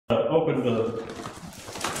Open the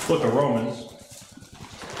book of Romans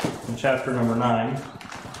in chapter number 9.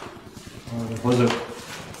 Was it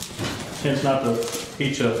tends not to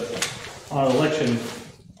teach on election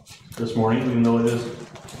this morning, even though it is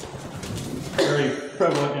very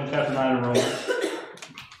prevalent in chapter 9 of Romans.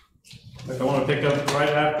 I want to pick up right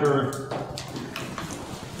after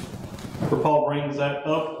where Paul brings that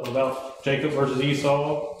up about Jacob versus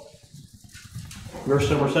Esau. Verse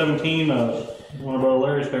number 17, one of our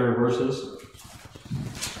Larry's favorite verses.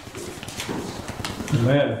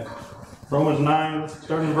 Amen. Romans 9,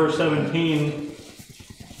 starting in verse 17.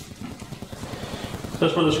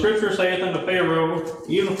 Says, "For the scripture saith unto Pharaoh,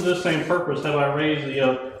 even for this same purpose have I raised thee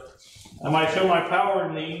up, I might show my power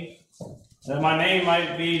in thee, that my name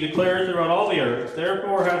might be declared throughout all the earth.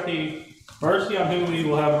 Therefore hath he mercy on whom he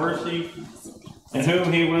will have mercy, and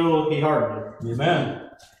whom he will he harden." Amen.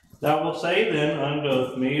 "Thou wilt say then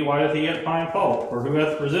unto me, Why doth he yet find fault? For who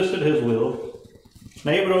hath resisted his will?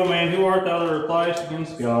 Nay, but, O man, who art thou that repliest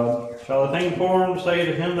against God? Shall the thing formed say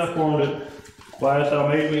to him that formed it, Why hast thou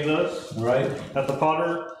made me thus? Right. Hath the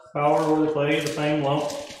potter power over the clay, the same lump,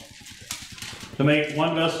 to make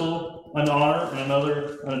one vessel unto honor and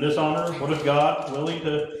another unto dishonor? What if God, willing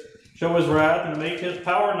to show his wrath and to make his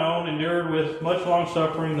power known, endured with much long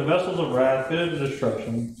suffering the vessels of wrath fitted to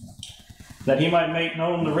destruction, that he might make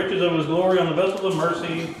known the riches of his glory on the vessels of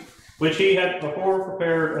mercy, which he had before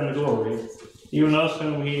prepared unto glory, even us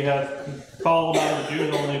whom he hath called not the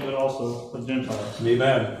Jews only, but also the Gentiles."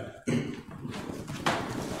 Amen.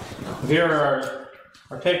 Here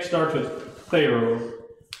our text starts with Pharaoh.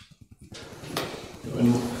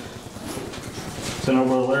 And so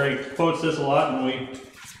over Larry quotes this a lot, and we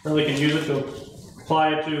really can use it to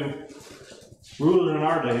apply it to rulers in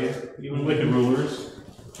our day, even wicked rulers,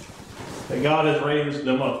 that God has raised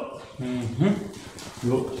them up. Mm-hmm.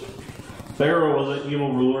 Pharaoh was an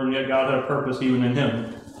evil ruler, and yet God had a purpose even in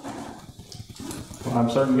him. Well, I'm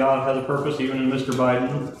certain God has a purpose even in Mr.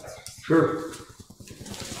 Biden. Sure.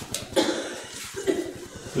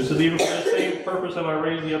 This is even for the same purpose have I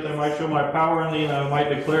raised thee up, that I might show my power in thee, and I might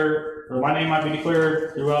declare, or my name might be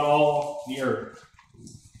declared throughout all the earth.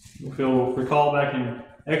 If you'll recall back in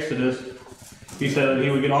Exodus, he said that he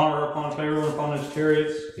would get honor upon Pharaoh and upon his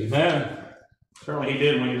chariots. Amen. Certainly he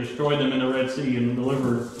did when he destroyed them in the Red Sea and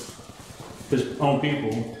delivered his own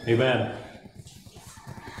people. Amen.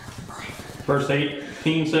 Verse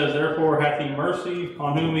 18 says, "Therefore hath he mercy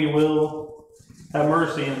on whom he will have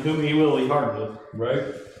mercy, and whom he will he hardeneth." Right.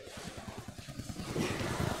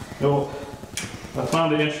 So I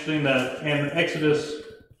found it interesting that in Exodus,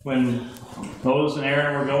 when Moses and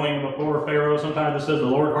Aaron were going before Pharaoh, sometimes it says the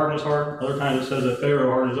Lord hardened his heart, other times it says that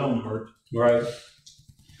Pharaoh hardened his own heart. Right.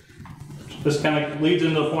 This kind of leads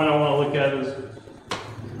into the point I want to look at is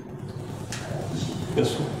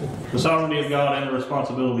the sovereignty of God and the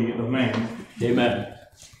responsibility of man. Amen.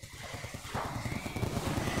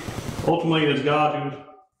 Ultimately, it is God who's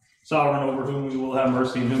sovereign over whom we will have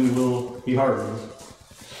mercy and whom we will be hardened.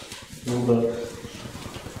 The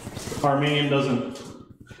Armenian doesn't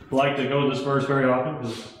like to go to this verse very often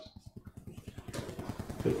because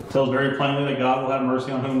it tells very plainly that God will have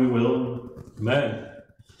mercy on whom we will. Amen.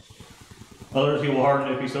 Others he will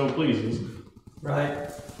harden if he so pleases. Right.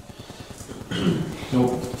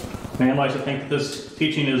 Man likes to think that this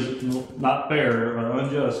teaching is not fair or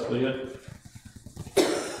unjust, but yet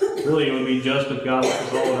really it would be just if God left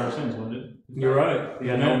us all in our sins, wouldn't it? You're right. He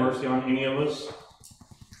had no mercy on any of us.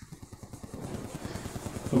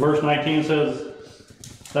 So verse 19 says,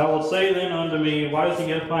 "Thou wilt say then unto me, Why does he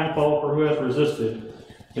yet find fault, for who hath resisted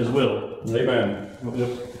his will?" Amen.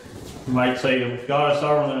 You might say, if God is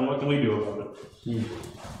sovereign, then what can we do about it?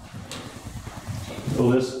 So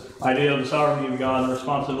this idea of the sovereignty of God and the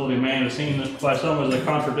responsibility of man is seen by some as a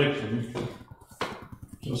contradiction.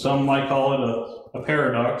 So some might call it a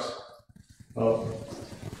paradox.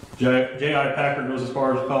 J.I. Packer goes as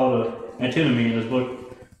far as to call it an antinomy in his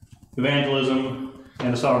book, Evangelism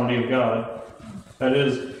and the Sovereignty of God. That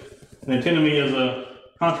is, an antinomy is a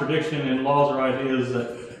contradiction in laws or ideas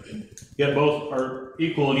that yet both are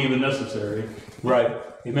equal and even necessary. Right.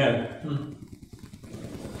 Amen.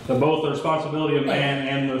 So both the responsibility of man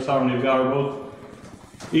and the sovereignty of God are both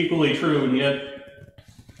equally true, and yet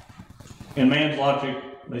in man's logic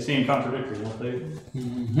they seem contradictory, don't they?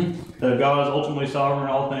 Mm-hmm. That God is ultimately sovereign in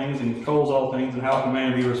all things and controls all things, and how can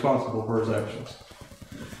man be responsible for his actions?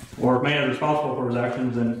 Or if man is responsible for his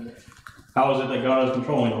actions, then how is it that God is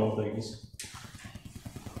controlling all things?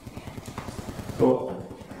 So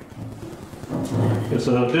it's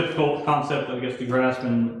a difficult concept that gets to grasp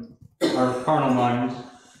in our carnal minds.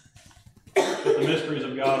 But the mysteries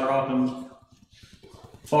of God are often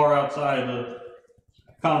far outside the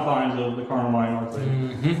confines of the carnal mind, aren't they?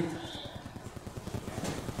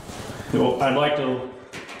 I'd like to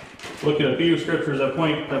look at a few scriptures that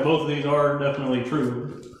point that both of these are definitely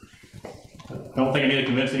true. I don't think I need to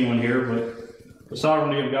convince anyone here, but the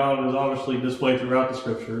sovereignty of God is obviously displayed throughout the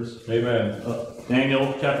scriptures. Amen.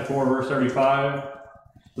 Daniel chapter 4, verse 35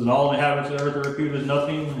 says, all the inhabitants of the earth are reputed as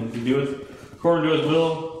nothing, and he doeth according to his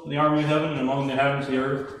will in the army of heaven and among the inhabitants of the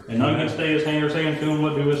earth, and none can stay his hand or say unto him,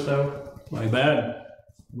 what doest thou? Amen.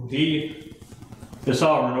 He is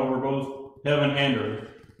sovereign over both heaven and earth.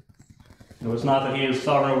 It's not that he is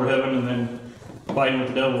sovereign over heaven and then fighting with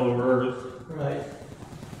the devil over earth. Right.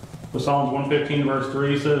 But Psalms 115 verse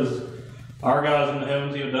 3 says, our God is in the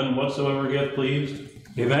heavens, he hath done whatsoever he hath pleased.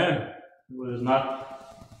 Amen. It is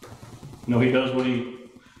not, he does what he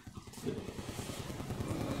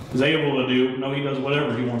is able to do. No, he does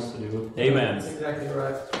whatever he wants to do. Amen. That's exactly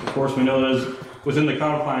right. Of course, we know that is within the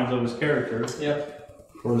confines of his character. Yep.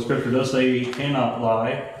 For the scripture does say he cannot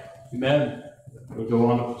lie. Amen. We'll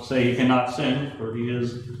go on to say he cannot sin, for he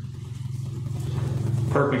is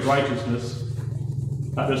perfect righteousness.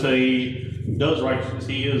 Not just that he does righteousness,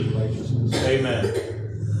 he is righteousness. Amen.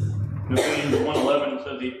 Ephesians 1:11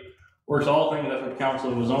 says he works all things after the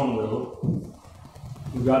counsel of his own will.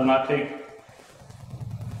 God does not take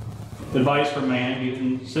advice from man. He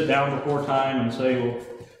can sit down before time and say, well,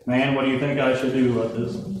 man, what do you think I should do about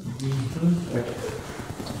this?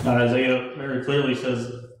 Isaiah very clearly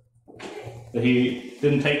says that he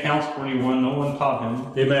didn't take counsel from anyone, no one taught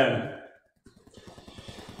him. Amen.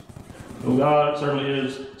 Well, God certainly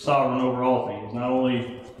is sovereign over all things, not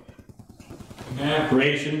only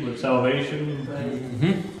creation, but salvation.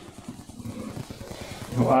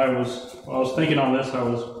 When I was thinking on this,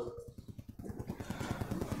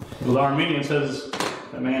 the Arminian says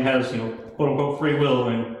that man has, quote unquote, free will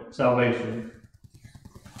in salvation.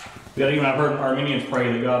 Yet even I've heard Arminians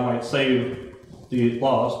pray that God might save the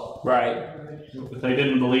lost. Right. If they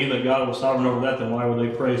didn't believe that God was sovereign over that, then why would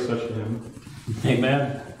they pray such to him?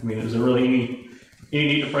 Amen. I mean, is there really any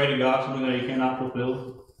need to pray to God something that he cannot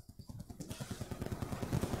fulfill?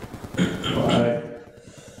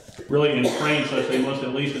 Really, in praying such, they must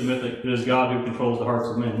at least admit that it is God who controls the hearts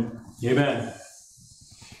of men. Amen.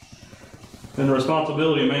 And the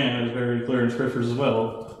responsibility of man is very clear in scriptures as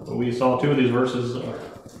well. But we saw two of these verses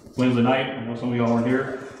Wednesday night. I know some of y'all weren't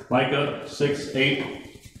here. Micah 6:8.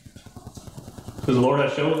 Because the Lord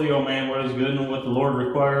hath showed thee, O man, what is good and what the Lord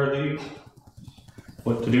require thee,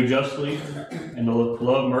 what to do justly, and to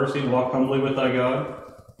love mercy, and walk humbly with thy God.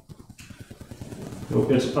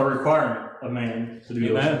 It's a requirement of man to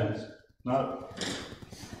do those things. Not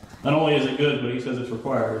only is it good, but he says it's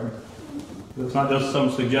required. It's not just some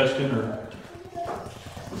suggestion or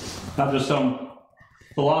not just some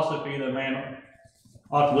philosophy that man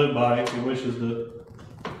ought to live by if he wishes to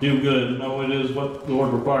do good. No, it is what the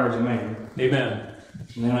Lord requires of man. Amen.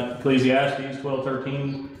 And then Ecclesiastes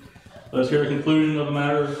 12:13. Let us hear the conclusion of the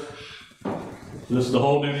matter. This is the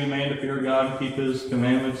whole duty of man, to fear God and keep his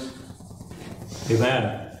commandments.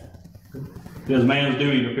 Amen. It is man's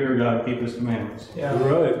duty to fear God and keep his commandments. Yeah.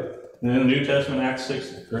 Right. And in the New Testament, Acts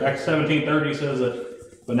 17:30 says that,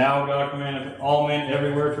 but now God commandeth all men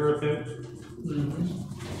everywhere to repent.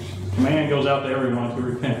 Command goes out to everyone to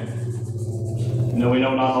repent. We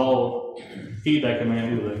know not all heed that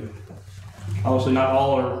command, do they? Obviously, not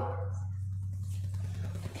all are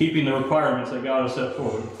keeping the requirements that God has set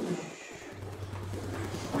forward.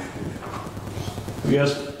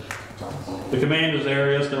 Yes, the command is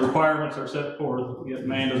there. Yes, the requirements are set forth. Yet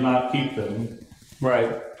man does not keep them.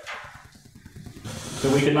 Right.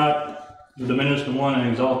 So we cannot diminish the one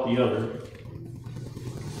and exalt the other.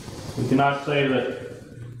 We cannot say that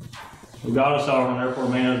God is sovereign, therefore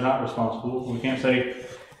man is not responsible. We can't say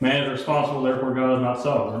man is responsible, therefore God is not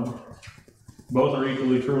sovereign. Both are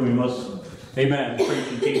equally true. We must Amen. preach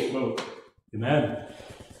and teach both. Amen.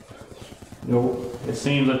 It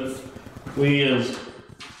seems that we as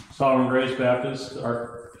Sovereign Grace Baptists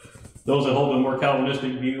are those that hold a more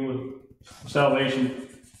Calvinistic view of salvation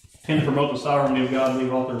tend to promote the sovereignty of God and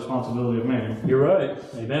leave off the responsibility of man. You're right.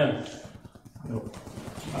 Amen.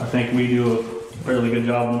 I think we do a fairly good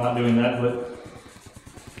job of not doing that, but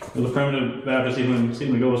the primitive Baptists even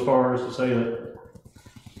seem to go as far as to say that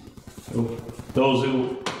those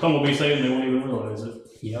who some will be saved and they won't even realize it.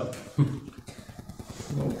 Yep.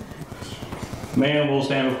 Man will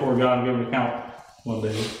stand before God and give an account one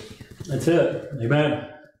day. That's it. Amen.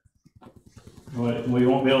 We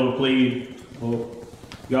won't be able to plead, well,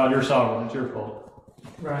 God, you're sovereign, it's your fault.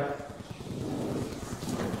 Right.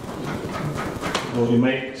 Well, you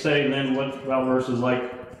may say then, what about verses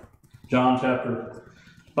like John chapter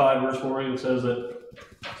 5 verse 40, it says that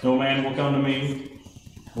no man will come to me.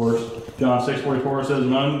 Or John 6:44 says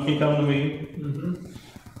none can come to me. And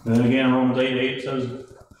then again, Romans 8:8 says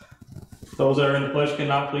those that are in the flesh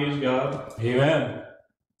cannot please God. Amen.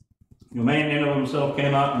 No man in and of himself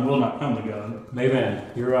cannot and will not come to God. Amen.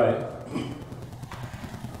 You're right.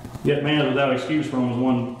 Yet man is without excuse, Romans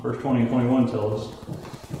 1 verse 20 and 21 tell us.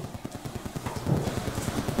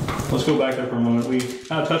 Let's go back there for a moment. We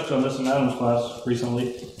kind of touched on this in Adam's class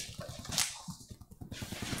recently.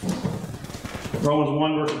 Romans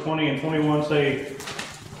 1 verse 20 and 21 say,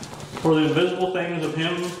 for the invisible things of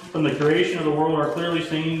him from the creation of the world are clearly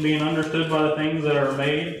seen, being understood by the things that are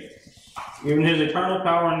made, even his eternal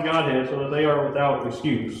power and Godhead, so that they are without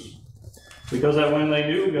excuse. Because that when they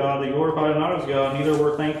knew God, they glorified him not as God, neither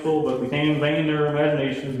were thankful, but became vain in their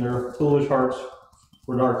imaginations, and their foolish hearts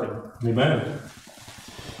were darkened. Amen.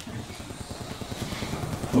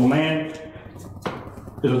 So man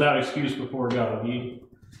is without excuse before God.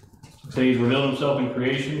 He's revealed himself in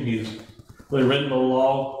creation. He's really written the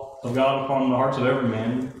law of God upon the hearts of every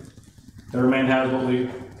man. Every man has what we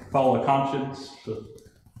call a conscience.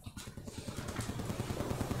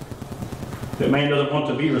 That man doesn't want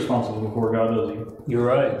to be responsible before God, does he? You're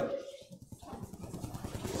right.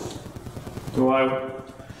 So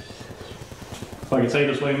if I could say it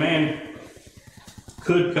this way, man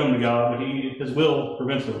could come to God, but his will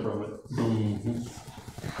prevents him from it.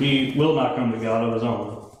 He will not come to God of his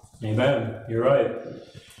own. Amen. You're right.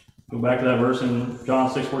 Go back to that verse in John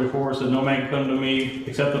 6:44. It says, no man can come to me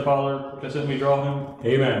except the Father that sent me draw him.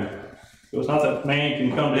 Amen. So it's not that man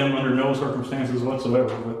can come to him under no circumstances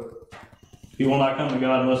whatsoever, but he will not come to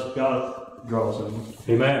God unless God draws him.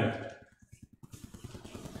 Amen.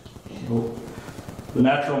 So the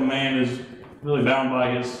natural man is really bound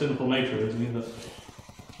by his sinful nature, isn't he?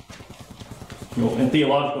 In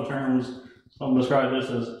theological terms, some describe this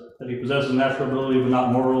as that he possesses natural ability but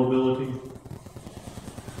not moral ability.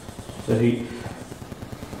 That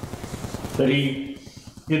he,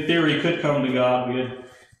 in theory, could come to God, but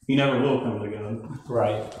he never will come to God.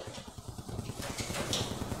 Right.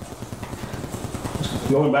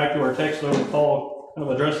 Going back to our text, though, Paul kind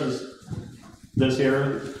of addresses this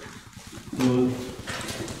here.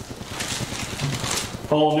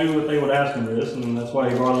 Paul knew that they would ask him this, and that's why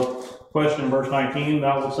he brought up the question in verse 19,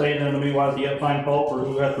 thou wilt say unto me, why doth he yet find fault, for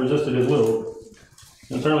who hath resisted his will?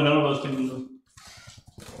 And certainly none of us can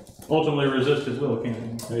ultimately resist his will,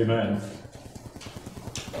 can we? Amen.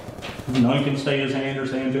 None can stay his hand or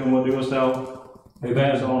say unto him, what doest thou? Amen.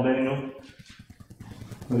 That's all Daniel.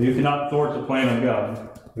 But you cannot thwart the plan of God.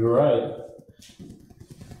 You're right.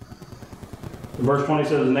 Verse 20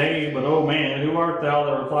 says, nay, but O man, who art thou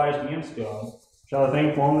that repliest against God? Shall a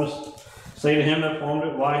thing formed say to him that formed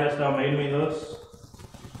it, why hast thou made me thus?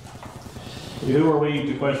 Who are we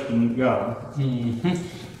to question God?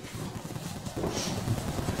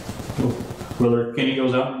 Whether Kenny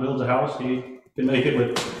goes out and builds a house, he can make it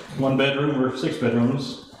with 1 bedroom or 6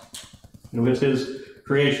 bedrooms. It's his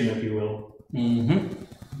creation, if you will.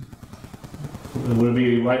 Would it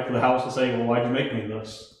be right for the house to say, well, why'd you make me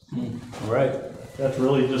thus? Right. That's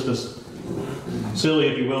really just as silly,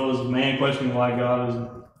 if you will, as a man questioning why God has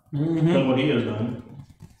done what he has done.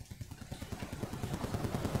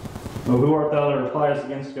 Well, who art thou that repliest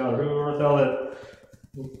against God? Who art thou that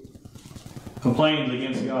complains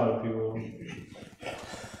against God, if you will?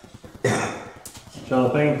 Shall a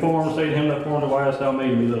thing formed say to him that formed it, why hast thou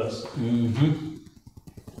made me thus?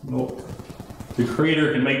 Nope. The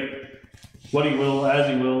Creator can make what he will, as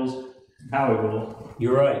he wills, how he will.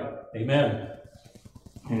 You're right. Amen.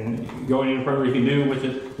 And going any further, he can do with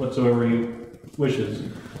it whatsoever he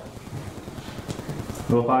wishes.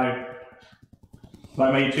 So if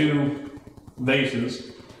I made 2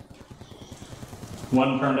 vases,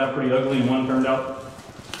 one turned out pretty ugly and one turned out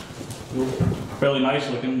fairly nice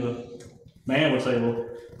looking, the man would say, well,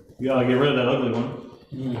 you gotta get rid of that ugly one.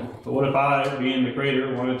 But what if I, being the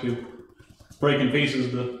Creator, wanted to break in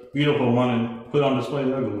pieces the beautiful one and put on display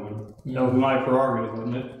the ugly one? That would be my prerogative,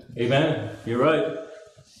 wouldn't it? Amen. You're right.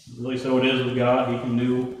 Really, so it is with God. He can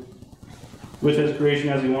do with his creation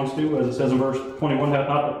as he wants to. As it says in verse 21, hath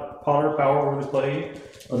not the potter power over the clay,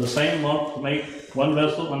 or the same lump to make one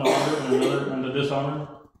vessel unto honor and another unto dishonor?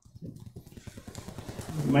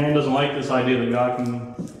 Man doesn't like this idea that God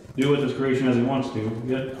can do with his creation as he wants to.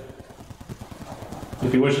 Yet,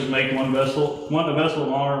 if he wishes to make one vessel of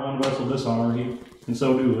honor and one vessel of dishonor, he can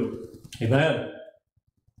so do it. Amen.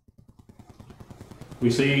 We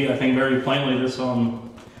see, I think, very plainly this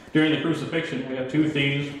during the crucifixion. We have 2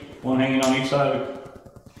 thieves, one hanging on each side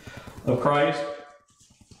of Christ.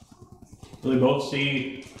 They both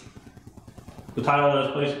see the title that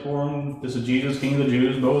is placed before him. This is Jesus, King of the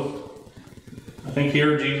Jews. Both, I think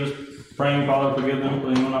here, Jesus praying, Father, forgive them, for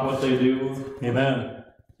they know not what they do. Amen.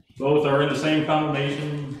 Both are in the same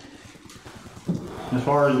condemnation. As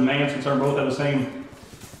far as man's concerned, both have the same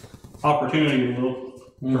opportunity to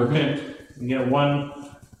repent. And yet one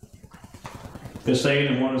is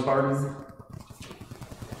saved and one is hardened.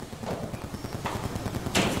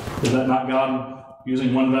 Is that not God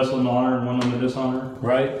using one vessel in honor and one in the dishonor?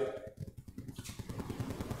 Right.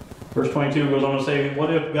 Verse 22 goes on to say,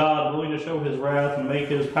 what if God, willing to show his wrath and make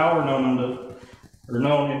his power known,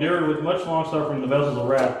 endured with much long suffering the vessels of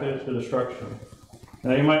wrath fit to destruction,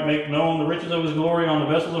 that he might make known the riches of his glory on the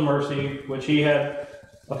vessels of mercy, which he had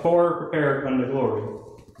afore prepared unto glory.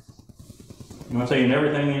 I'm going to say in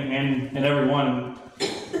everything and in everyone,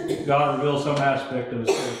 God reveals some aspect of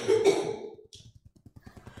his character.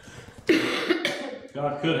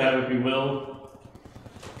 God could have, if he will,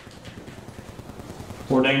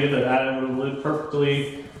 ordained it that Adam would live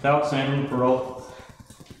perfectly without sin for all.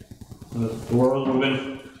 The world would have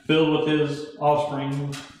been filled with his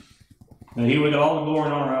offspring, and he would get all the glory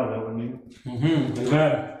and honor out of that, wouldn't he?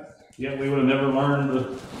 Amen. Yet we would have never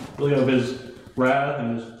learned really of his wrath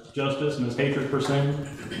and his justice and his hatred for sin.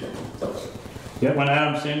 Yet when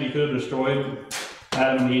Adam sinned, he could have destroyed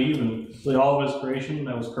Adam and Eve and really all of his creation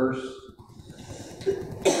that was cursed.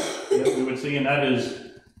 Yet we would see in that his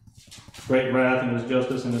great wrath and his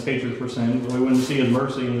justice and his hatred for sin, but we wouldn't see his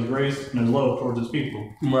mercy and his grace and his love towards his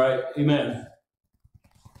people. Right. Amen.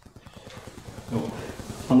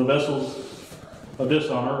 On the vessels of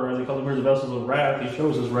dishonor, or as he calls them here, the vessels of wrath, he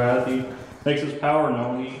shows his wrath, he makes his power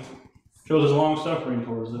known, he shows his long suffering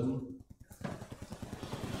towards them.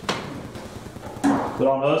 But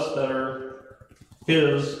on us that are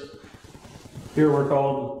his, here we're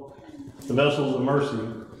called the vessels of mercy,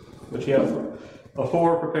 which he hath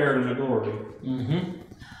afore prepared in the glory.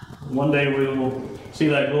 One day we will see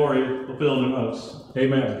that glory fulfilled in us.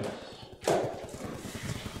 Amen.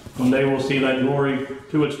 One day we'll see that glory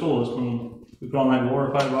to its fullest when we put on that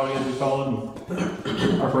glorified body, as we call it,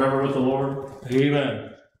 and are forever with the Lord.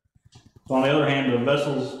 Amen. So on the other hand, the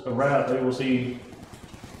vessels of wrath, they will see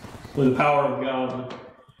the power of God,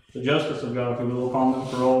 the justice of God, if we will, upon them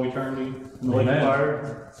for all eternity in the lake of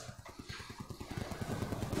fire.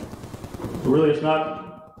 But really, it's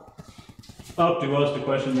not up to us to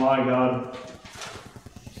question why God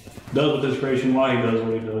does with his creation, why he does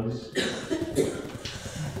what he does.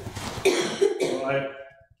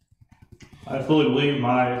 I fully believe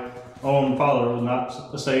my own father was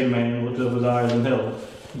not a saved man and lifted up his eyes in hell.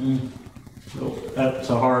 So that's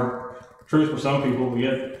a hard truth for some people, but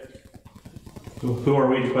yet, who are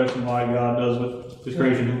we to question why God does with his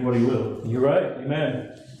creation what he will? You're right.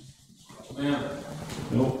 Amen. Amen.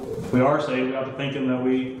 If we are saved, we have to think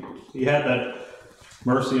that he had that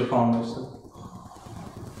mercy upon us.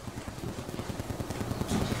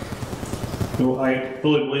 I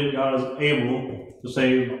fully believe God is able to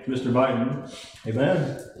save Mr. Biden.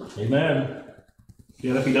 Amen. Amen.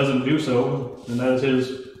 Yet if he doesn't do so, then that is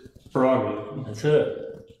his prerogative. That's it.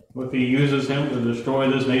 If he uses him to destroy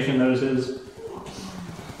this nation, that is his.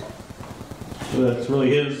 So that's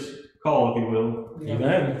really his call, if you will.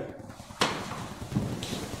 Amen.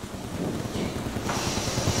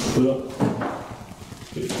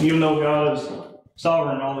 But even though God is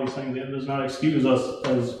sovereign in all these things, it does not excuse us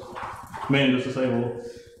as men just to say, well,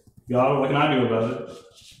 God, what can I do about it?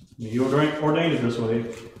 You ordained it this way.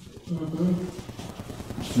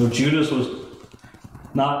 Judas was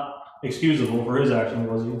not excusable for his action,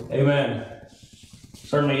 was he? Amen.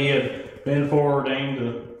 Certainly he had been foreordained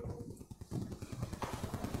to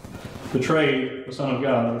betray the Son of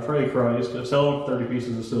God, to betray Christ, to sell him for 30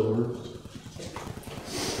 pieces of silver.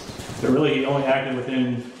 But really he only acted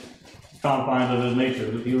within the confines of his nature.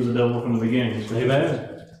 He was a devil from the beginning. So Amen.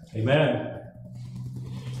 Amen.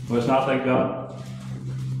 Well, it's not that God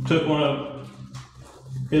took one of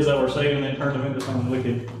his that were saved and then turned him into some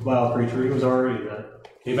wicked, vile creature. He was already that.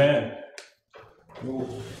 Amen.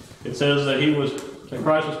 It says that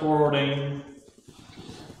Christ was foreordained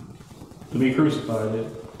to be crucified.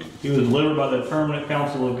 He was delivered by the permanent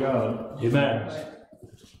counsel of God. Amen.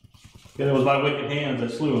 Yet it was by wicked hands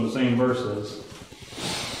that slew him, the same verse says.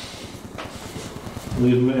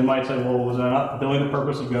 It might say, well, was that not fulfilling the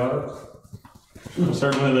purpose of God? Well,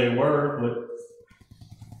 certainly they were, but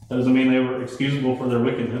that doesn't mean they were excusable for their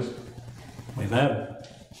wickedness. Amen.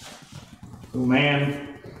 So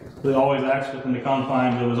man really always acts within the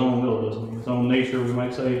confines of his own will, doesn't he? His own nature, we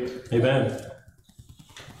might say. Amen.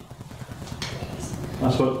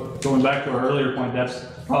 That's what, going back to our earlier point, that's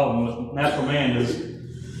the problem with natural man is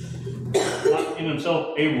not in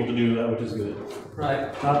himself able to do that which is good.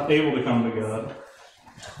 Right. Not able to come to God.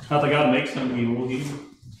 Not that God makes him evil. He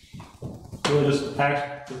really just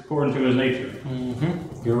acts according to his nature.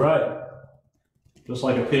 Mm-hmm. You're right. Just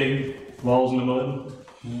like a pig wallows in the mud.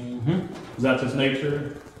 Mm-hmm. That's its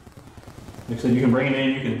nature. Like I said, you can bring it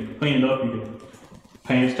in, you can clean it up, you can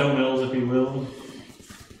paint its toenails if you will.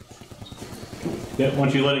 Yet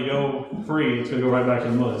once you let it go free, it's going to go right back to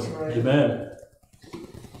the mud. Amen.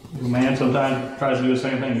 Man sometimes tries to do the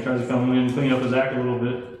same thing. He tries to come in and clean up his act a little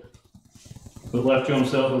bit. But left to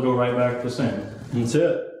himself, he'll go right back to sin. That's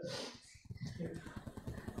it.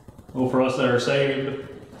 Well, for us that are saved,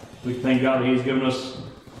 we thank God that he's given us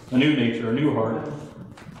a new nature, a new heart.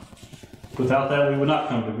 Without that, we would not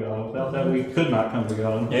come to God. Without that, we could not come to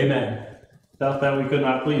God. Amen. Without that, we could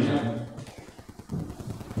not please him.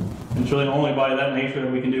 And it's really only by that nature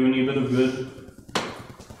that we can do any bit of good.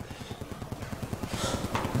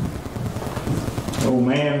 Oh,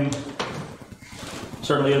 man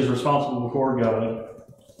certainly is responsible before God.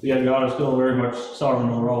 Yet God is still very much sovereign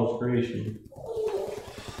over all his creation.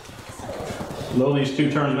 Though these two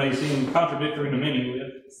terms may seem contradictory to many,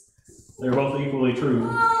 they're both equally true.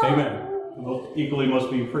 Amen. Both equally must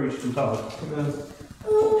be preached and taught. Amen.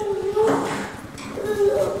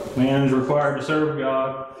 Man is required to serve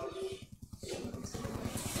God,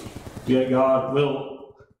 yet God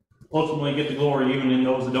will ultimately get the glory even in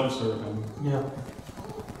those that don't serve him. Yeah.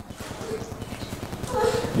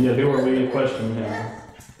 Yet who are we to question him?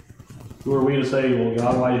 Who are we to say, well,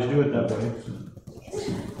 God, why did you do it that way?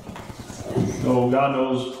 Oh, God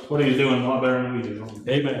knows what he's doing a lot better than we do.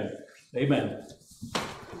 Amen. Amen.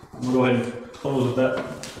 We'll go ahead and close with that.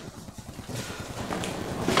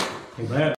 Amen.